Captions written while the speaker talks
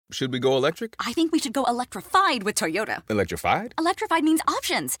Should we go electric? I think we should go electrified with Toyota. Electrified? Electrified means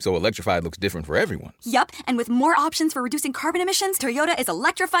options. So electrified looks different for everyone. Yup, and with more options for reducing carbon emissions, Toyota is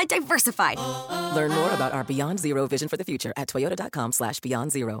electrified diversified. Learn more about our Beyond Zero vision for the future at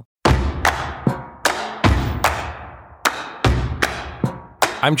toyota.com/Beyond Zero.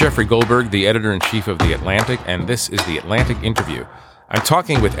 I'm Jeffrey Goldberg, the editor-in-chief of The Atlantic, and this is The Atlantic Interview. I'm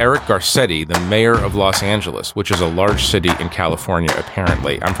talking with Eric Garcetti, the mayor of Los Angeles, which is a large city in California,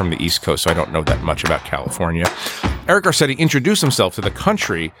 apparently. I'm from the East Coast, so I don't know that much about California. Eric Garcetti introduced himself to the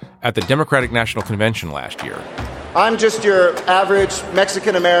country at the Democratic National Convention last year. I'm just your average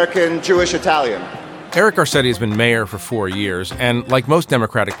Mexican-American Jewish Italian. Eric Garcetti has been mayor for 4 years, and like most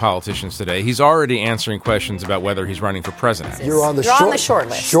Democratic politicians today, he's already answering questions about whether he's running for president. You're on the short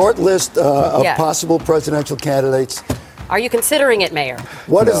list. Short list of possible presidential candidates. Are you considering it, Mayor?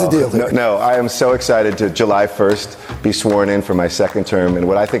 What is the deal here? No, I am so excited to July 1st be sworn in for my second term in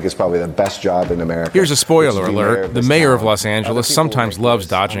what I think is probably the best job in America. Here's a spoiler alert. The mayor of Los Angeles sometimes loves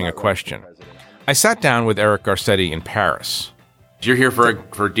dodging a question. I sat down with Eric Garcetti in Paris. You're here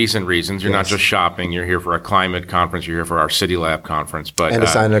for decent reasons. You're not just shopping. You're here for a climate conference. You're here for our City Lab conference. But and to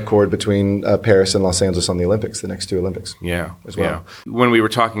sign an accord between Paris and Los Angeles on the Olympics, the next two Olympics. Yeah, as well. Yeah. When we were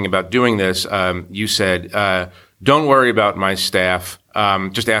talking about doing this, you said, don't worry about my staff.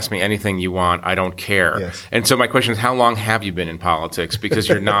 Just ask me anything you want. I don't care. Yes. And so my question is, how long have you been in politics? Because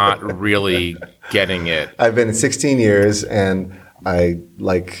you're not really getting it. I've been 16 years, and I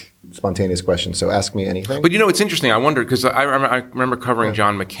like spontaneous questions. So ask me anything. But it's interesting. I wonder because I remember covering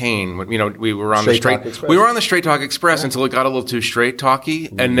John McCain. We were on the Straight Talk Express until it got a little too straight talky,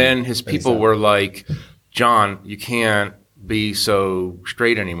 and then his people were like, "John, you can't be so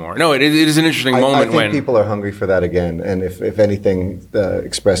straight anymore." No, it is an interesting moment. I think people are hungry for that again. And if anything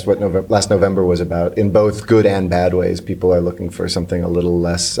expressed what last November was about, in both good and bad ways, people are looking for something a little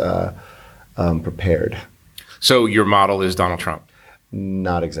less prepared. So your model is Donald Trump?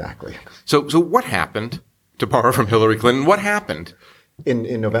 Not exactly. So what happened, to borrow from Hillary Clinton, what happened? In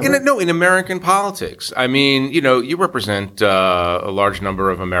November? In American politics. I mean, you represent a large number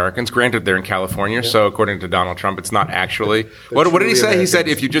of Americans. Granted, they're in California, so according to Donald Trump, it's not actually. What did he say? Americans. He said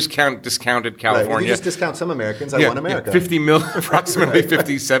if you just discounted California. Right. If you just discount some Americans, I want America. 50 million, approximately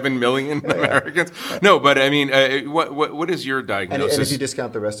 57 million Americans. No, but I mean, what is your diagnosis? And if you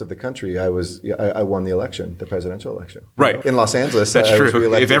discount the rest of the country, I won the election, the presidential election. Right. In Los Angeles. That's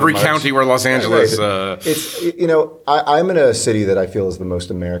true. If every county were Los Angeles. I'm in a city that I feel is the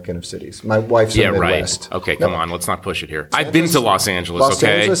most American of cities. My wife's from the Midwest. Right. Okay, come on. Let's not push it here. I've been to Los Angeles, Los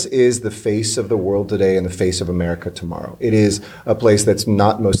Angeles is the face of the world today and the face of America tomorrow. It is a place that's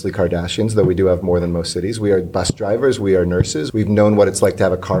not mostly Kardashians, though we do have more than most cities. We are bus drivers. We are nurses. We've known what it's like to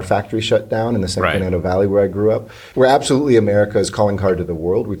have a car factory shut down in the San Fernando Valley where I grew up. We're absolutely America's calling card to the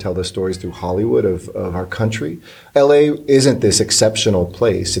world. We tell the stories through Hollywood of our country. LA isn't this exceptional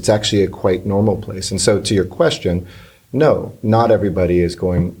place. It's actually a quite normal place. And so to your question, no, not everybody is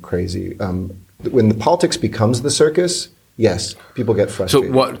going crazy. When the politics becomes the circus, yes, people get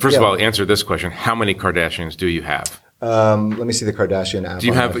frustrated. So, first of all, answer this question: how many Kardashians do you have? Let me see the Kardashian app. Do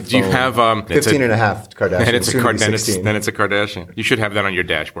you have 15 and a half Kardashians? Then it's a Kardashian. You should have that on your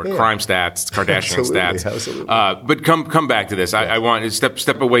dashboard. Yeah. Crime stats, Kardashian stats. Absolutely. But come back to this. I want to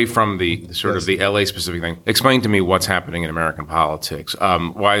step away from the sort of the LA specific thing. Explain to me what's happening in American politics.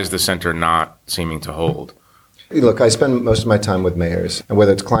 Why is the center not seeming to hold? Look, I spend most of my time with mayors, and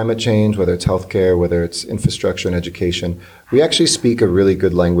whether it's climate change, whether it's healthcare, whether it's infrastructure and education, we actually speak a really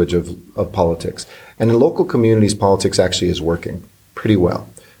good language of politics. And in local communities, politics actually is working pretty well.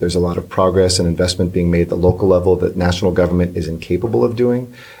 There's a lot of progress and investment being made at the local level that national government is incapable of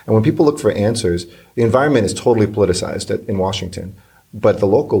doing. And when people look for answers, the environment is totally politicized in Washington. But at the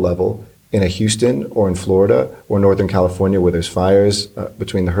local level, in a Houston or in Florida or Northern California where there's fires,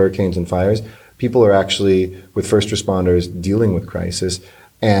 between the hurricanes and fires, people are actually, with first responders, dealing with crisis.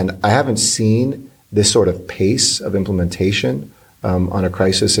 And I haven't seen this sort of pace of implementation on a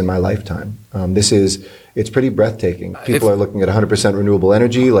crisis in my lifetime. It's pretty breathtaking. People are looking at 100% renewable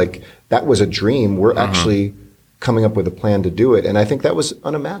energy. Like, that was a dream. We're actually coming up with a plan to do it. And I think that was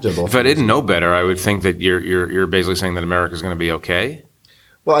unimaginable. If I didn't know better, I would think that you're basically saying that America's going to be okay.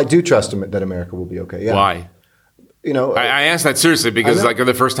 Well, I do trust that America will be okay. Yeah. Why? I asked that seriously because, for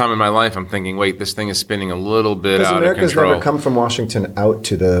the first time in my life, I'm thinking, wait, this thing is spinning a little bit out of control. Because America's never come from Washington out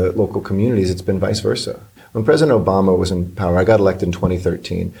to the local communities. It's been vice versa. When President Obama was in power, I got elected in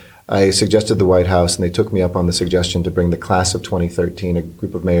 2013. I suggested the White House, and they took me up on the suggestion to bring the class of 2013, a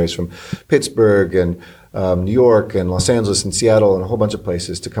group of mayors from Pittsburgh and New York and Los Angeles and Seattle and a whole bunch of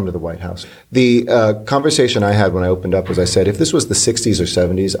places to come to the White House. The conversation I had when I opened up was I said, if this was the 60s or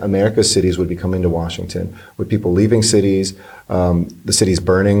 70s, America's cities would be coming to Washington with people leaving cities, the cities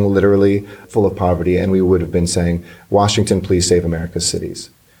burning literally, full of poverty, and we would have been saying, Washington, please save America's cities.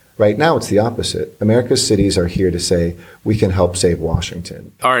 Right now, it's the opposite. America's cities are here to say, we can help save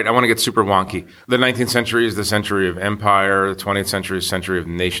Washington. All right, I want to get super wonky. The 19th century is the century of empire. The 20th century is the century of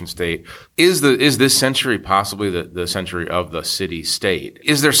the nation state. Is this century possibly the century of the city state?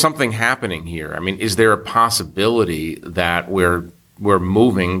 Is there something happening here? I mean, is there a possibility that we're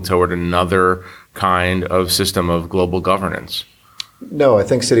moving toward another kind of system of global governance? No, I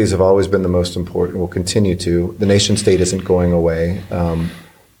think cities have always been the most important, will continue to. The nation state isn't going away.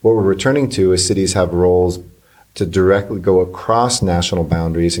 What we're returning to is cities have roles to directly go across national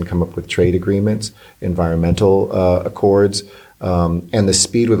boundaries and come up with trade agreements, environmental accords, and the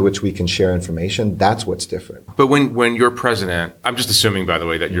speed with which we can share information. That's what's different. But when you're president, I'm just assuming, by the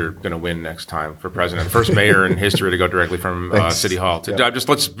way, that you're going to win next time for president. The first mayor in history to go directly from City Hall.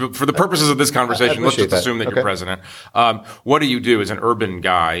 Let's, for the purposes of this conversation, let's just assume that you're president. What do you do as an urban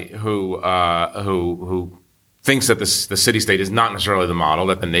guy who thinks that the city-state is not necessarily the model,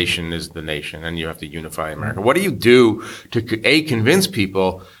 that the nation is the nation, and you have to unify America? What do you do to, convince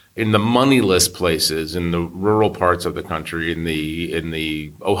people in the moneyless places, in the rural parts of the country, in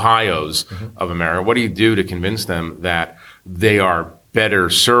the Ohios of America? What do you do to convince them that they are better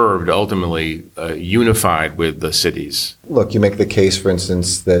served, ultimately unified with the cities? Look, you make the case, for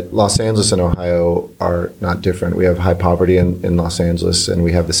instance, that Los Angeles and Ohio are not different. We have high poverty in Los Angeles, and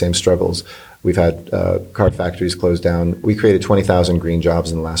we have the same struggles. We've had car factories closed down. We created 20,000 green jobs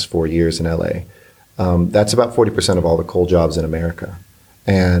in the last 4 years in LA. That's about 40% of all the coal jobs in America.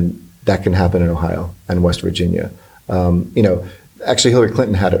 And that can happen in Ohio and West Virginia. Actually, Hillary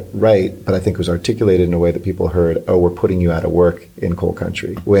Clinton had it right, but I think it was articulated in a way that people heard, oh, we're putting you out of work in coal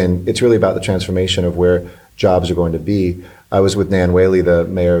country, when it's really about the transformation of where jobs are going to be. I was with Nan Whaley, the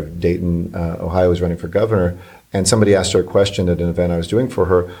mayor of Dayton, Ohio, who's running for governor, and somebody asked her a question at an event I was doing for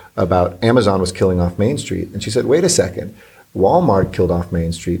her about Amazon was killing off Main Street. And she said, wait a second, Walmart killed off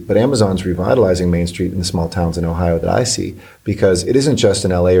Main Street, but Amazon's revitalizing Main Street in the small towns in Ohio that I see, because it isn't just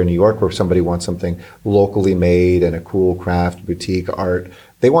in LA or New York where somebody wants something locally made and a cool craft, boutique, art.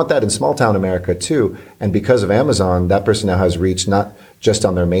 They want that in small town America too. And because of Amazon, that person now has reach not just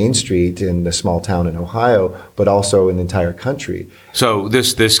on their main street in the small town in Ohio, but also in the entire country. So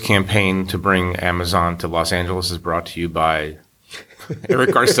this campaign to bring Amazon to Los Angeles is brought to you by Eric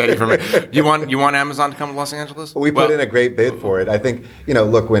Garcetti from it. You want Amazon to come to Los Angeles? We put in a great bid for it. I think,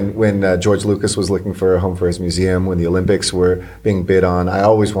 look, when George Lucas was looking for a home for his museum, when the Olympics were being bid on, I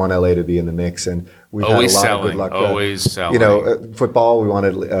always want LA to be in the mix, and we've always had a lot selling, of good luck. Always selling. Football, we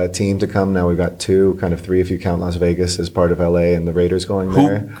wanted a team to come. Now we've got two, kind of three if you count Las Vegas as part of LA and the Raiders going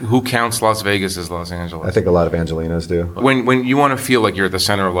there. Who counts Las Vegas as Los Angeles? I think a lot of Angelinos do. When you want to feel like you're at the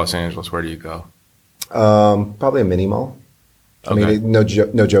center of Los Angeles, where do you go? Probably a mini mall. Okay. I mean, no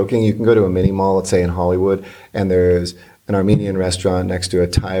joking. You can go to a mini mall, let's say in Hollywood, and there's an Armenian restaurant next to a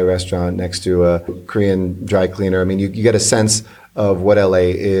Thai restaurant, next to a Korean dry cleaner. I mean, you get a sense of what LA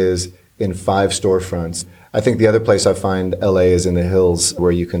is in 5 storefronts. I think the other place I find LA is in the hills,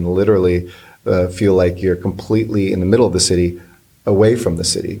 where you can literally feel like you're completely in the middle of the city, away from the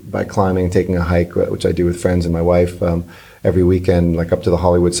city, by climbing, taking a hike, which I do with friends and my wife every weekend, like up to the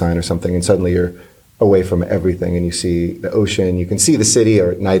Hollywood sign or something, and suddenly you're away from everything, and you see the ocean, you can see the city,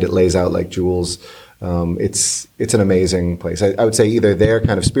 or at night it lays out like jewels. It's an amazing place. I would say either there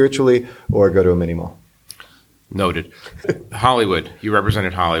kind of spiritually, or go to a mini mall. Noted. Hollywood. You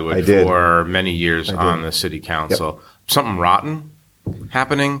represented Hollywood for many years on the city council. Yep. Something rotten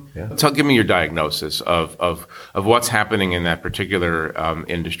happening? Yeah. Give me your diagnosis of what's happening in that particular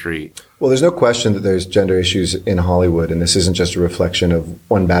industry. Well, there's no question that there's gender issues in Hollywood, and this isn't just a reflection of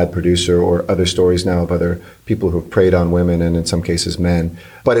one bad producer or other stories now of other people who have preyed on women and in some cases men.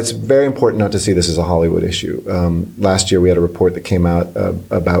 But it's very important not to see this as a Hollywood issue. Last year we had a report that came out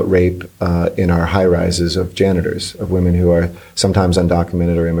about rape in our high-rises of janitors, of women who are sometimes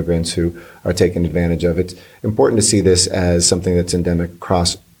undocumented or immigrants who are taken advantage of. It's important to see this as something that's endemic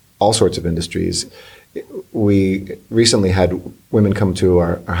across all sorts of industries. We recently had women come to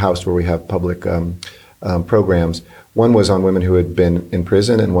our house where we have public programs. One was on women who had been in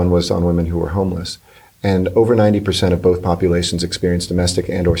prison, and one was on women who were homeless. And over 90% of both populations experience domestic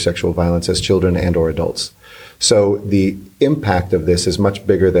and or sexual violence as children and or adults. So the impact of this is much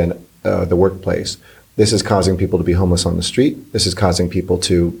bigger than the workplace. This is causing people to be homeless on the street. This is causing people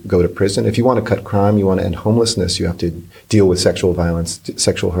to go to prison. If you want to cut crime, you want to end homelessness, you have to deal with sexual violence,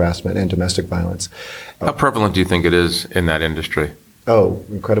 sexual harassment, and domestic violence. How prevalent do you think it is in that industry? Oh,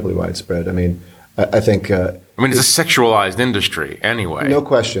 incredibly widespread. I mean, I think... it's a sexualized industry anyway. No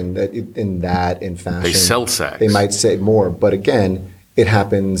question that in fashion... They sell sex. They might say more. But again, it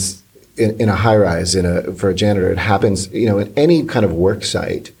happens in a high-rise, for a janitor. It happens, in any kind of work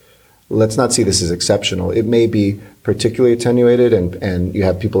site. Let's not see this as exceptional. It may be particularly attenuated, and you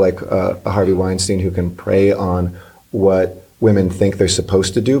have people like Harvey Weinstein who can prey on what women think they're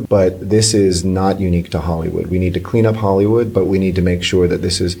supposed to do, but this is not unique to Hollywood. We need to clean up Hollywood, but we need to make sure that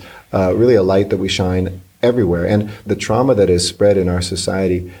this is really a light that we shine everywhere. And the trauma that is spread in our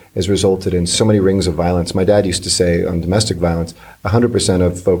society has resulted in so many rings of violence. My dad used to say on domestic violence, 100%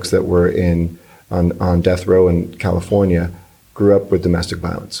 of folks that were on death row in California grew up with domestic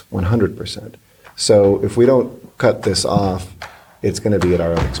violence, 100%. So if we don't cut this off, it's going to be at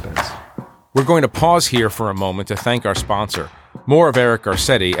our own expense. We're going to pause here for a moment to thank our sponsor. More of Eric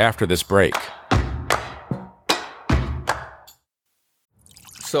Garcetti after this break.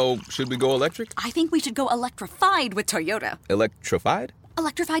 So, should we go electric? I think we should go electrified with Toyota. Electrified?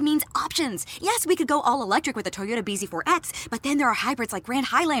 Electrified means options. Yes, we could go all electric with the Toyota BZ4X, but then there are hybrids like Grand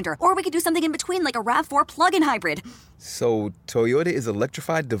Highlander, or we could do something in between like a RAV4 plug-in hybrid. So, Toyota is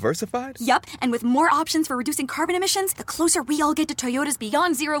electrified diversified? Yup, and with more options for reducing carbon emissions, the closer we all get to Toyota's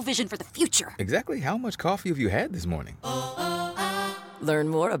Beyond Zero vision for the future. Exactly how much coffee have you had this morning? Learn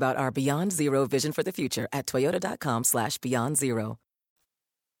more about our Beyond Zero vision for the future at toyota.com/Beyond Zero.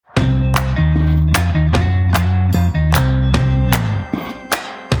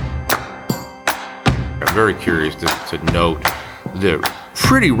 I'm very curious to note the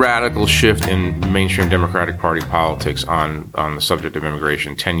pretty radical shift in mainstream Democratic Party politics on the subject of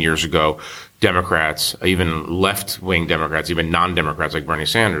immigration. 10 years ago, Democrats, even left-wing Democrats, even non-Democrats like Bernie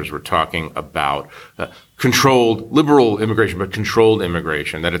Sanders, were talking about controlled, liberal immigration, but controlled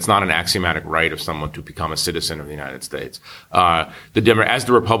immigration, that it's not an axiomatic right of someone to become a citizen of the United States. As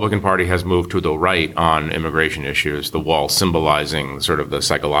the Republican Party has moved to the right on immigration issues, the wall symbolizing sort of the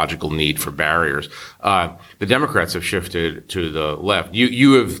psychological need for barriers, the Democrats have shifted to the left.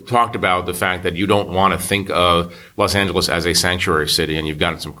 You have talked about the fact that you don't want to think of Los Angeles as a sanctuary city, and you've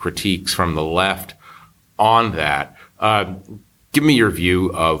gotten some critiques from the left on that. Give me your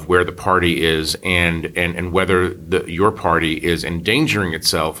view of where the party is and whether your party is endangering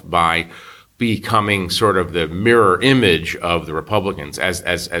itself by becoming sort of the mirror image of the Republicans.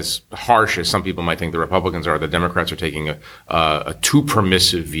 As harsh as some people might think the Republicans are, the Democrats are taking a too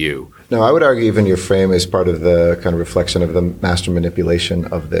permissive view. No, I would argue even your frame is part of the kind of reflection of the master manipulation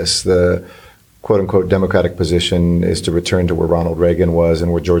of this. The quote-unquote Democratic position is to return to where Ronald Reagan was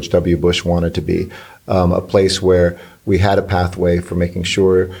and where George W. Bush wanted to be, a place where we had a pathway for making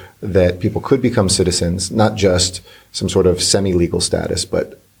sure that people could become citizens, not just some sort of semi-legal status,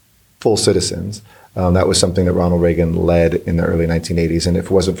 but full citizens. That was something that Ronald Reagan led in the early 1980s, and if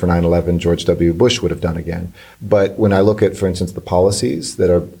it wasn't for 9/11, George W. Bush would have done again. But when I look at, for instance, the policies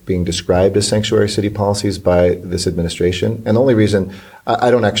that are being described as sanctuary city policies by this administration, and the only reason I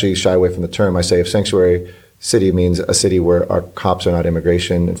don't actually shy away from the term, I say if sanctuary city means a city where our cops are not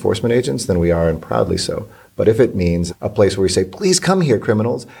immigration enforcement agents, then we are, and proudly so. But if it means a place where we say, please come here,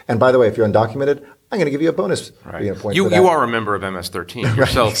 criminals, and by the way, if you're undocumented, I'm going to give you a bonus point for that. You are a member of MS-13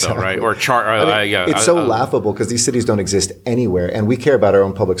 yourself, exactly. though, right? Or it's so laughable because these cities don't exist anywhere, and we care about our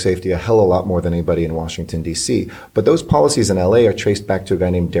own public safety a hell of a lot more than anybody in Washington, D.C. But those policies in L.A. are traced back to a guy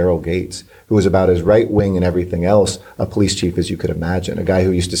named Daryl Gates, who was about as right-wing and everything else a police chief as you could imagine, a guy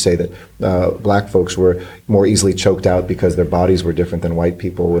who used to say that black folks were more easily choked out because their bodies were different than white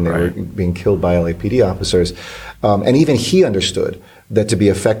people when they were being killed by LAPD officers. And even he understood that to be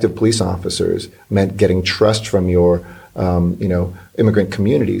effective police officers meant getting trust from your, immigrant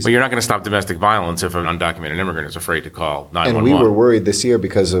communities. Well, you're not going to stop domestic violence if an undocumented immigrant is afraid to call 911. And we were worried this year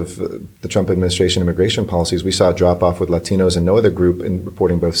because of the Trump administration immigration policies. We saw a drop-off with Latinos and no other group in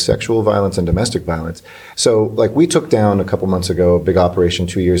reporting both sexual violence and domestic violence. So, we took down a couple months ago a big operation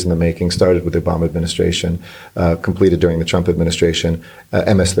 2 years in the making, started with the Obama administration, completed during the Trump administration,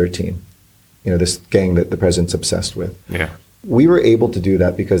 MS-13. This gang that the president's obsessed with. Yeah. We were able to do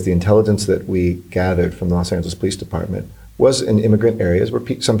that because the intelligence that we gathered from the Los Angeles Police Department was in immigrant areas where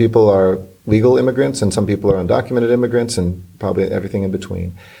some people are legal immigrants and some people are undocumented immigrants and probably everything in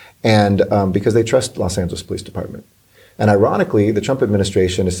between. And because they trust Los Angeles Police Department. And ironically, the Trump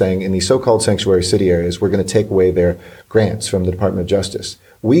administration is saying in these so-called sanctuary city areas, we're going to take away their grants from the Department of Justice.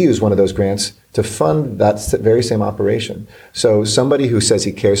 We use one of those grants to fund that very same operation. So somebody who says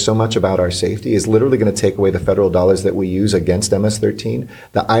he cares so much about our safety is literally going to take away the federal dollars that we use against MS-13.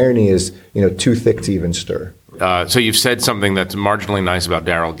 The irony is, too thick to even stir. So you've said something that's marginally nice about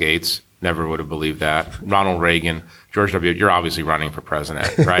Daryl Gates. Never would have believed that. Ronald Reagan, George W. You're obviously running for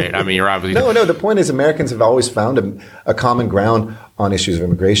president, right? I mean, you're obviously... No, the point is Americans have always found a common ground on issues of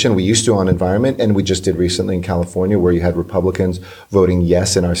immigration. We used to on environment, and we just did recently in California where you had Republicans voting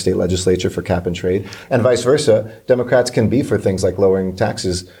yes in our state legislature for cap and trade, and vice versa. Democrats can be for things like lowering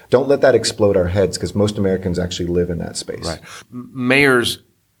taxes. Don't let that explode our heads, because most Americans actually live in that space. Right. Mayors,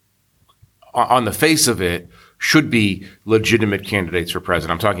 on the face of it, should be legitimate candidates for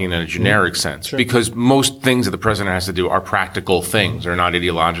president. I'm talking in a generic sense, because most things that the president has to do are practical things. They're not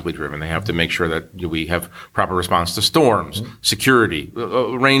ideologically driven. They have to make sure that we have proper response to storms, security,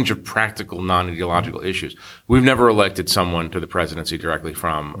 a range of practical, non-ideological issues. We've never elected someone to the presidency directly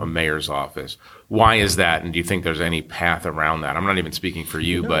from a mayor's office. Why is that? And do you think there's any path around that? I'm not even speaking for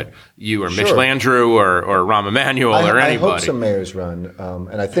you, but you or Mitch Landrieu or Rahm Emanuel or anybody. I hope some mayors run.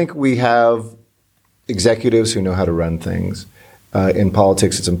 And I think we have executives who know how to run things. In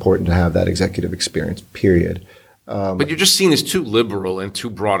politics, it's important to have that executive experience, period. But you're just seen as too liberal and too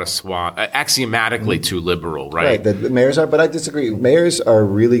broad a swath, axiomatically too liberal, right? Right, the mayors are, but I disagree. Mayors are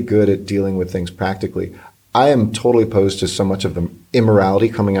really good at dealing with things practically. I am totally opposed to so much of the immorality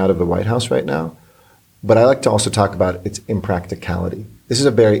coming out of the White House right now, but I like to also talk about its impracticality. This is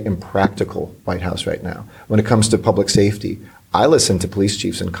a very impractical White House right now. When it comes to public safety, I listen to police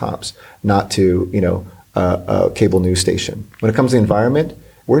chiefs and cops, not to, a cable news station. When it comes to the environment,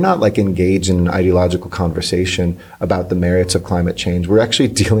 we're not engaged in an ideological conversation about the merits of climate change. We're actually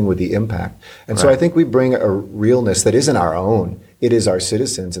dealing with the impact. And so I think we bring a realness that isn't our own. It is our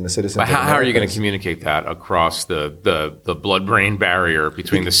citizens and the citizens. But how are you going to communicate that across the blood-brain barrier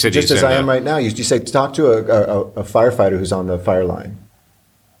between the cities? Just as I am right now. You say, talk to a firefighter who's on the fire line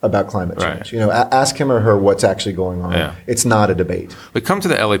about climate change. Right. Ask him or her what's actually going on. Yeah. It's not a debate. But come to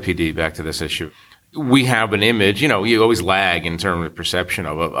the LAPD, back to this issue. We have an image, you always lag in terms of perception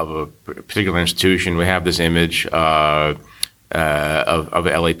of a particular institution. We have this image of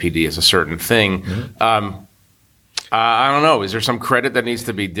LAPD as a certain thing. Mm-hmm. I don't know. Is there some credit that needs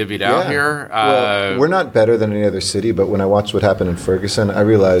to be divvied out here? Well, we're not better than any other city, but when I watched what happened in Ferguson, I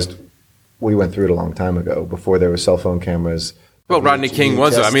realized we went through it a long time ago, before there were cell phone cameras. Well, Rodney King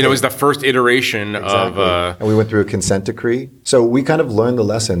was, it was the first iteration of... and we went through a consent decree. So we kind of learned the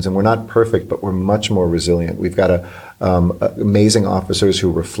lessons, and we're not perfect, but we're much more resilient. We've got amazing officers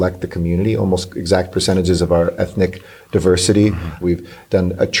who reflect the community, almost exact percentages of our ethnic diversity. Mm-hmm. We've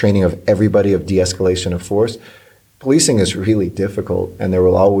done a training of everybody of de-escalation of force. Policing is really difficult, and there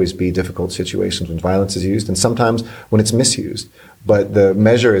will always be difficult situations when violence is used, and sometimes when it's misused. But the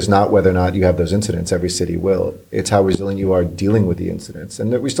measure is not whether or not you have those incidents. Every city will. It's how resilient you are dealing with the incidents.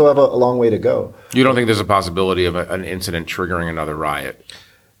 And we still have a long way to go. You don't think there's a possibility of an incident triggering another riot?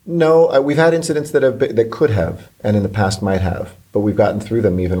 No, we've had incidents that could have, and in the past might have. But we've gotten through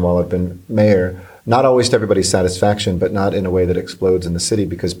them even while I've been mayor. Not always to everybody's satisfaction, but not in a way that explodes in the city,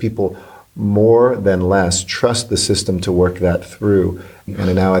 because people more than less trust the system to work that through.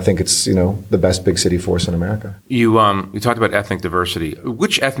 And now I think it's, the best big city force in America. You talked about ethnic diversity.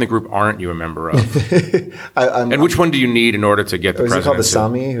 Which ethnic group aren't you a member of? And which one do you need in order to get the presidency? Is it called the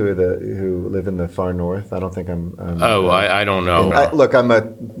Sami, who live in the far north? I don't think I'm I don't know. Look, I'm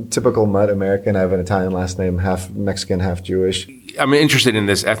a typical mutt American. I have an Italian last name, half Mexican, half Jewish. I'm interested in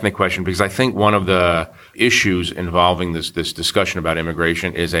this ethnic question because I think one of the issues involving this discussion about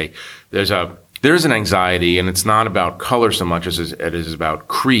immigration is there's an anxiety, and it's not about color so much as it is about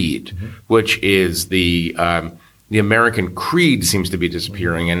creed, which is the American creed seems to be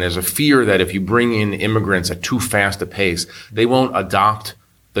disappearing, and there's a fear that if you bring in immigrants at too fast a pace, they won't adopt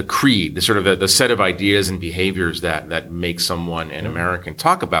the creed, the sort of the set of ideas and behaviors that make someone an American.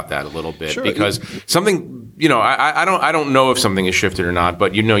 Talk about that a little bit, because something, I don't know if something has shifted or not,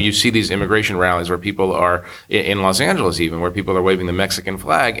 but you see these immigration rallies where people are in Los Angeles, even where people are waving the Mexican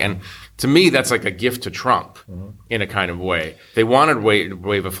flag, and to me, that's like a gift to Trump in a kind of way. They wanted to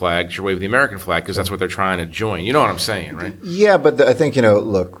wave a flag, should wave the American flag because that's what they're trying to join. You know what I'm saying, right? Yeah, but I think,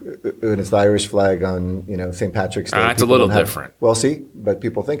 look, when it's the Irish flag on, St. Patrick's Day. It's a little different. Well, see, but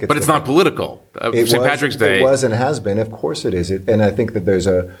people think it's But it's not political. St. Patrick's Day. It was and has been. Of course it is. And I think that there's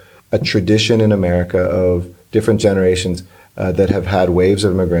a tradition in America of different generations that have had waves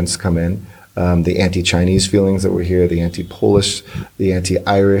of immigrants come in. The anti-Chinese feelings that were here, the anti-Polish, the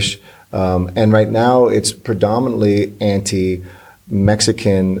anti-Irish. And right now, it's predominantly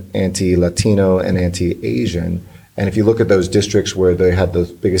anti-Mexican, anti-Latino, and anti-Asian. And if you look at those districts where they had the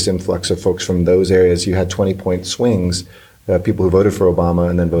biggest influx of folks from those areas, you had 20-point swings, people who voted for Obama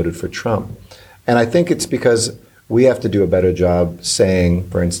and then voted for Trump. And I think it's because we have to do a better job saying,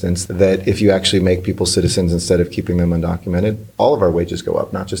 for instance, that if you actually make people citizens instead of keeping them undocumented, all of our wages go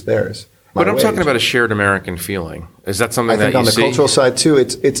up, not just theirs. But I'm talking about a shared American feeling. Is that something that you see? I think on the cultural side, too,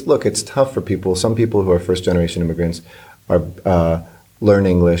 it's tough for people. Some people who are first-generation immigrants are learn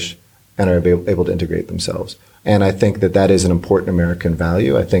English and are able to integrate themselves. And I think that is an important American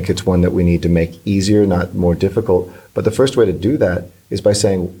value. I think it's one that we need to make easier, not more difficult. But the first way to do that is by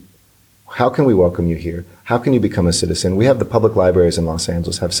saying, how can we welcome you here? How can you become a citizen? We have the public libraries in Los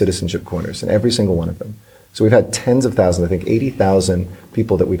Angeles have citizenship corners in every single one of them. So we've had tens of thousands, I think 80,000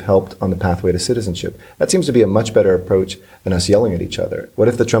 people that we've helped on the pathway to citizenship. That seems to be a much better approach than us yelling at each other. What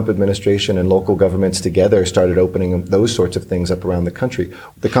if the Trump administration and local governments together started opening those sorts of things up around the country?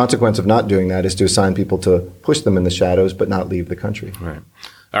 The consequence of not doing that is to assign people to push them in the shadows but not leave the country. Right.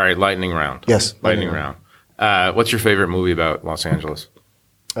 All right, lightning round. Yes. Lightning round. What's your favorite movie about Los Angeles?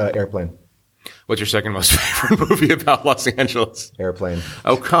 Airplane. What's your second most favorite movie about Los Angeles? Airplane.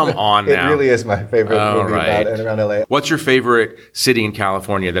 Oh, come on now. It really is my favorite movie about and around LA. What's your favorite city in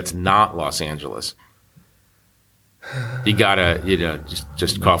California that's not Los Angeles? You gotta,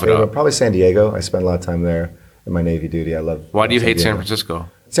 just cough it up. Probably San Diego. I spent a lot of time there in my Navy duty. I love. Why do you hate San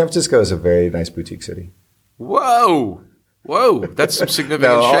Francisco? San Francisco is a very nice boutique city. Whoa, that's some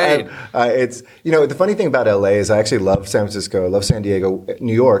significant shade. It's the funny thing about LA is I actually love San Francisco, I love San Diego,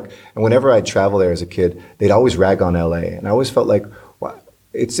 New York, and whenever I'd travel there as a kid, they'd always rag on LA, and I always felt like, well,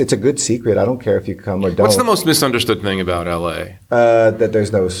 it's a good secret. I don't care if you come or don't. What's the most misunderstood thing about LA? That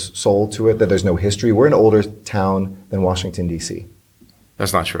there's no soul to it, that there's no history. We're an older town than Washington, D.C.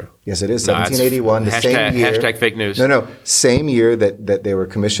 That's not true. Yes, it is. 1781, the same year. Hashtag fake news. No. Same year that they were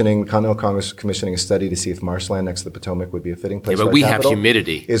Continental Congress commissioning a study to see if marshland next to the Potomac would be a fitting place for but our we capital. Have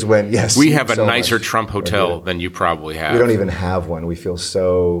humidity. Is when, yes. We have a nicer Trump hotel than you probably have. We don't even have one. We feel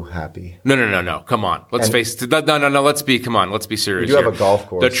so happy. No. Come on. Let's face it. No. Let's be serious. You do have a golf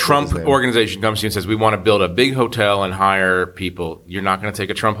course. The Trump organization comes to you and says, we want to build a big hotel and hire people. You're not going to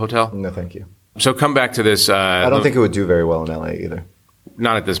take a Trump hotel? No, thank you. So come back to this. I don't think it would do very well in LA either.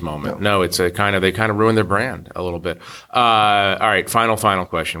 Not at this moment. No, it's they kind of ruined their brand a little bit. All right, final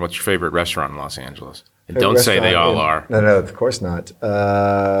question. What's your favorite restaurant in Los Angeles? And don't say they all are. No, of course not.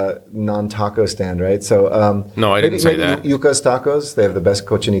 Non-taco stand, right? So no, I didn't say that. Yuca's Tacos. They have the best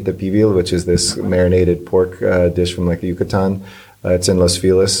cochinita pibil, which is this marinated pork dish from like Yucatan. It's in Los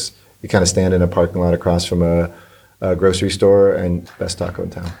Feliz. You kind of stand in a parking lot across from a grocery store, and best taco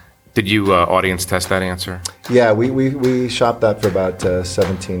in town. Did you audience test that answer? Yeah, we shopped that for about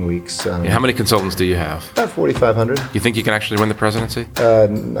 17 weeks. How many consultants do you have? About 4,500. You think you can actually win the presidency?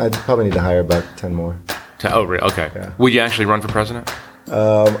 I'd probably need to hire about 10 more. Oh, really? Okay. Yeah. Will you actually run for president?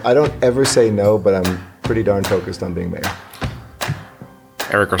 I don't ever say no, but I'm pretty darn focused on being mayor.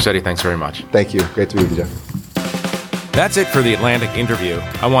 Eric Garcetti, thanks very much. Thank you. Great to be with you, Jeff. That's it for the Atlantic interview.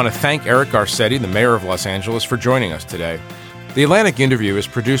 I want to thank Eric Garcetti, the mayor of Los Angeles, for joining us today. The Atlantic interview is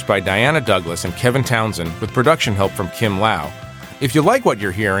produced by Diana Douglas and Kevin Townsend with production help from Kim Lau. If you like what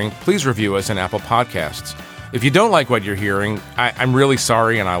you're hearing, please review us on Apple Podcasts. If you don't like what you're hearing, I'm really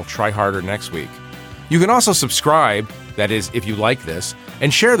sorry and I'll try harder next week. You can also subscribe, that is, if you like this,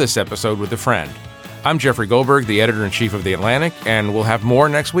 and share this episode with a friend. I'm Jeffrey Goldberg, the editor-in-chief of The Atlantic, and we'll have more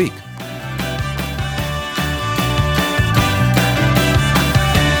next week.